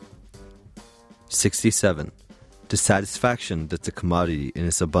67. Dissatisfaction that the commodity in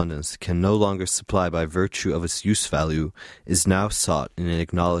its abundance can no longer supply by virtue of its use value is now sought in an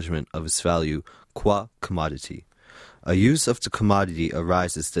acknowledgement of its value qua commodity. A use of the commodity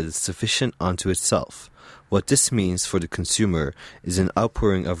arises that is sufficient unto itself. What this means for the consumer is an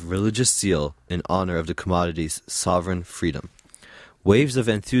outpouring of religious zeal in honor of the commodity's sovereign freedom. Waves of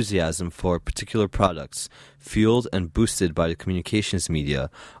enthusiasm for particular products, fueled and boosted by the communications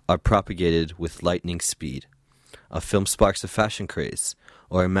media, are propagated with lightning speed. A film sparks a fashion craze,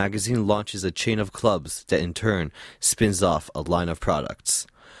 or a magazine launches a chain of clubs that in turn spins off a line of products.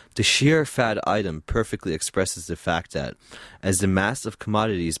 The sheer fad item perfectly expresses the fact that, as the mass of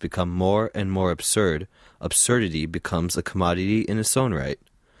commodities become more and more absurd, absurdity becomes a commodity in its own right.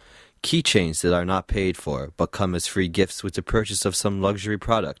 Keychains that are not paid for, but come as free gifts with the purchase of some luxury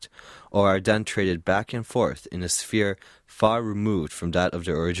product, or are then traded back and forth in a sphere far removed from that of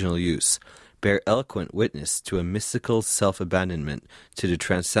their original use, bear eloquent witness to a mystical self-abandonment to the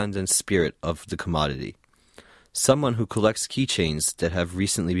transcendent spirit of the commodity. Someone who collects keychains that have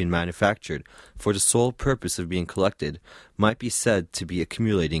recently been manufactured for the sole purpose of being collected might be said to be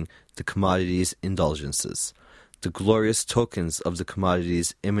accumulating the commodity's indulgences, the glorious tokens of the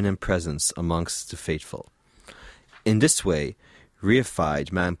commodity's imminent presence amongst the faithful. In this way,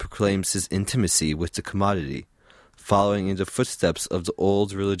 reified man proclaims his intimacy with the commodity, following in the footsteps of the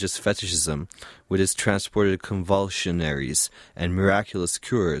old religious fetishism with its transported convulsionaries and miraculous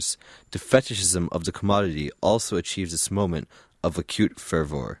cures. The fetishism of the commodity also achieves its moment of acute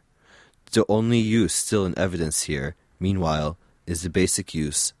fervor. The only use still in evidence here, meanwhile, is the basic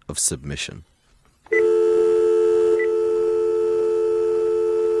use of submission.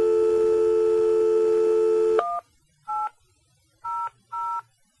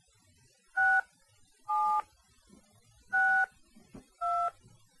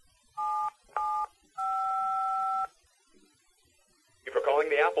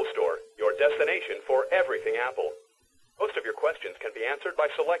 The Apple Store, your destination for everything Apple. Most of your questions can be answered by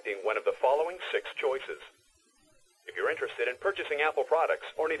selecting one of the following 6 choices. If you're interested in purchasing Apple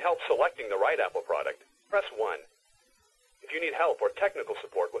products or need help selecting the right Apple product, press 1. If you need help or technical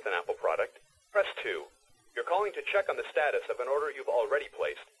support with an Apple product, press 2. You're calling to check on the status of an order you've already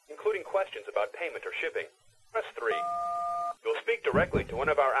placed, including questions about payment or shipping, press 3. You'll speak directly to one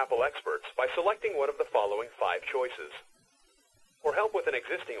of our Apple experts by selecting one of the following 5 choices. For help with an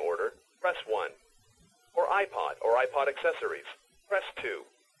existing order, press 1. For iPod or iPod accessories, press 2.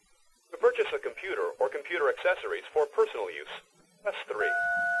 To purchase a computer or computer accessories for personal use, press 3.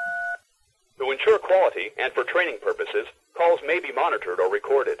 To ensure quality and for training purposes, calls may be monitored or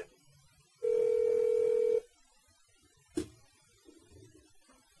recorded.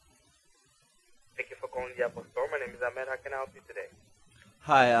 Thank you for calling the Apple Store. My name is Ahmed. How can I help you today?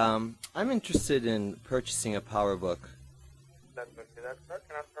 Hi, I'm interested in purchasing a PowerBook. Let's go to that, sir.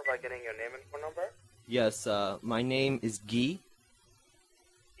 Can I start by getting your name and phone number? Yes, my name is Guy.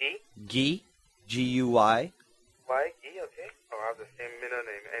 E? Guy, G-U-Y. Y? E? Okay. Oh, I have the same middle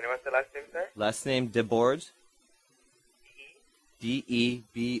name. And what's the last name, sir? Last name Debord. E?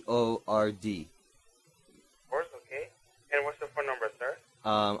 D-E-B-O-R-D. Of course, okay. And what's the phone number, sir?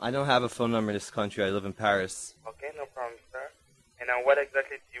 I don't have a phone number in this country. I live in Paris. Okay, no problem, sir. And what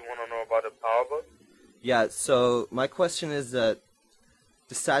exactly do you want to know about the PowerBook? Yeah, so my question is that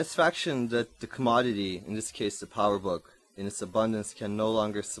the satisfaction that the commodity, in this case the PowerBook, in its abundance can no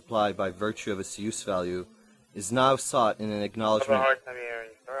longer supply by virtue of its use value, is now sought in an acknowledgement. I have a hard time hearing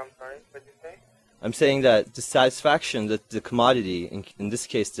you, sir. I'm sorry. What did you say? I'm saying that the satisfaction that the commodity, in this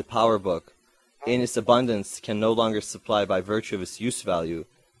case the PowerBook, in its abundance can no longer supply by virtue of its use value,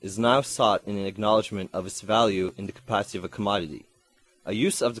 is now sought in an acknowledgement of its value in the capacity of a commodity. A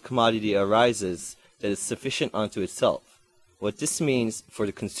use of the commodity arises that is sufficient unto itself. What this means for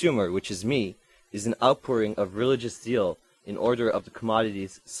the consumer, which is me, is an outpouring of religious zeal in order of the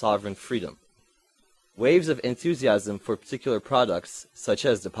commodity's sovereign freedom. Waves of enthusiasm for particular products, such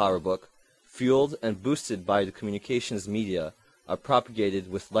as the PowerBook, fueled and boosted by the communications media, are propagated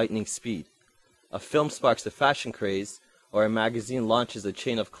with lightning speed. A film sparks a fashion craze, or a magazine launches a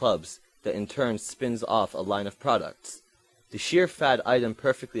chain of clubs that in turn spins off a line of products. The sheer fad item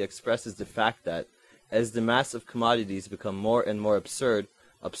perfectly expresses the fact that, as the mass of commodities become more and more absurd,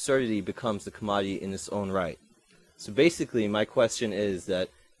 absurdity becomes the commodity in its own right. So basically, my question is that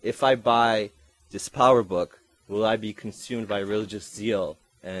if I buy this PowerBook, will I be consumed by religious zeal,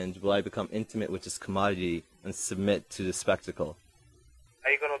 and will I become intimate with this commodity and submit to the spectacle?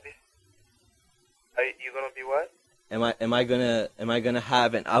 Are you gonna be what? Am I gonna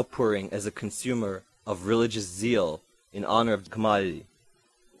have an outpouring as a consumer of religious zeal in honor of the commodity?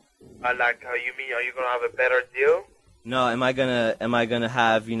 You mean, are you gonna have a better deal? No, am I gonna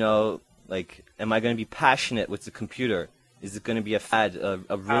have, am I gonna be passionate with the computer? Is it gonna be a fad, a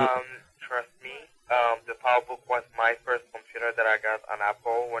real? Trust me, the PowerBook was my first computer that I got on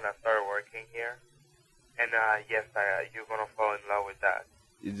Apple when I started working here. And yes, you're gonna fall in love with that.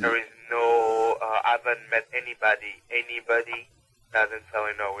 There is no, I haven't met anybody that doesn't fall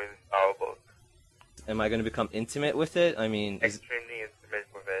in love with PowerBook. Am I gonna become intimate with it? I mean, extremely intimate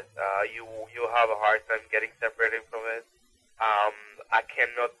with it. You'll have a hard time getting separated from it. I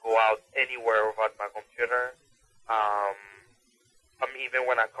cannot go out anywhere without my computer. Even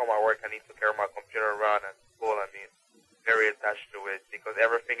when I come at work, I need to carry my computer around at school. I mean, very attached to it because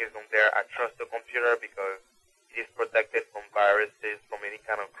everything is on there. I trust the computer because it is protected from viruses, from any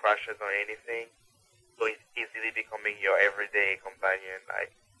kind of crashes or anything. So it's easily becoming your everyday companion.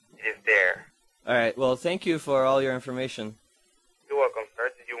 Like, it is there. All right. Well, thank you for all your information. You're welcome,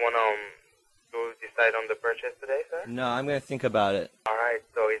 sir. Did you want to decide on the purchase today, sir? No, I'm going to think about it. All right.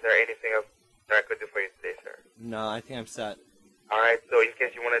 So is there anything else that I could do for you today, sir? No, I think I'm set. All right. So in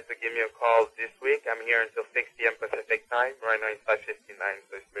case you wanted to give me a call this week, I'm here until 6 p.m. Pacific time. Right now it's 5:59,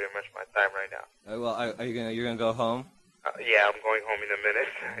 so it's pretty much my time right now. Well, you're gonna go home? Yeah, I'm going home in a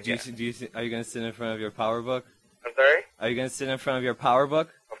minute. Are you gonna sit in front of your PowerBook? I'm sorry? Are you gonna sit in front of your PowerBook?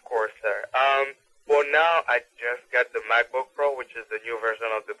 Of course, sir. Well, now I just got the MacBook Pro, which is the new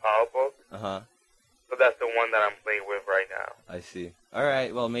version of the PowerBook. So that's the one that I'm playing with right now. I see. All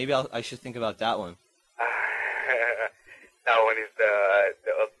right. Well, maybe I should think about that one. That one is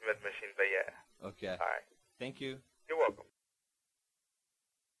the ultimate machine, but yeah. Okay. All right. Thank you. You're welcome.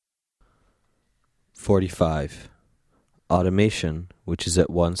 45. Automation, which is at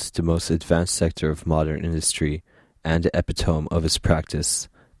once the most advanced sector of modern industry and the epitome of its practice,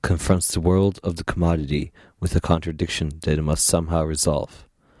 confronts the world of the commodity with a contradiction that it must somehow resolve.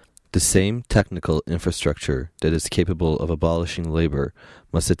 The same technical infrastructure that is capable of abolishing labor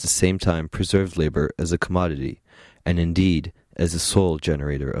must at the same time preserve labor as a commodity, and indeed as the sole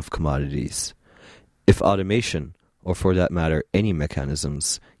generator of commodities. If automation, or for that matter any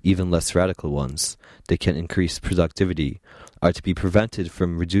mechanisms, even less radical ones, that can increase productivity, are to be prevented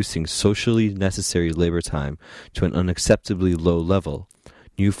from reducing socially necessary labor time to an unacceptably low level,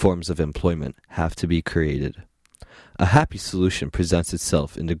 new forms of employment have to be created. A happy solution presents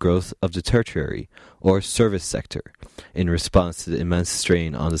itself in the growth of the tertiary, or service sector, in response to the immense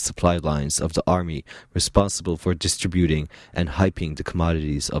strain on the supply lines of the army responsible for distributing and hyping the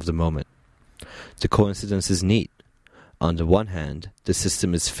commodities of the moment. The coincidence is neat. On the one hand, the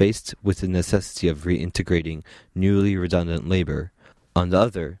system is faced with the necessity of reintegrating newly redundant labor. On the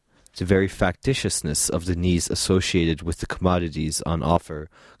other, the very factitiousness of the needs associated with the commodities on offer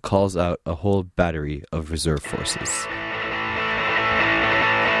calls out a whole battery of reserve forces.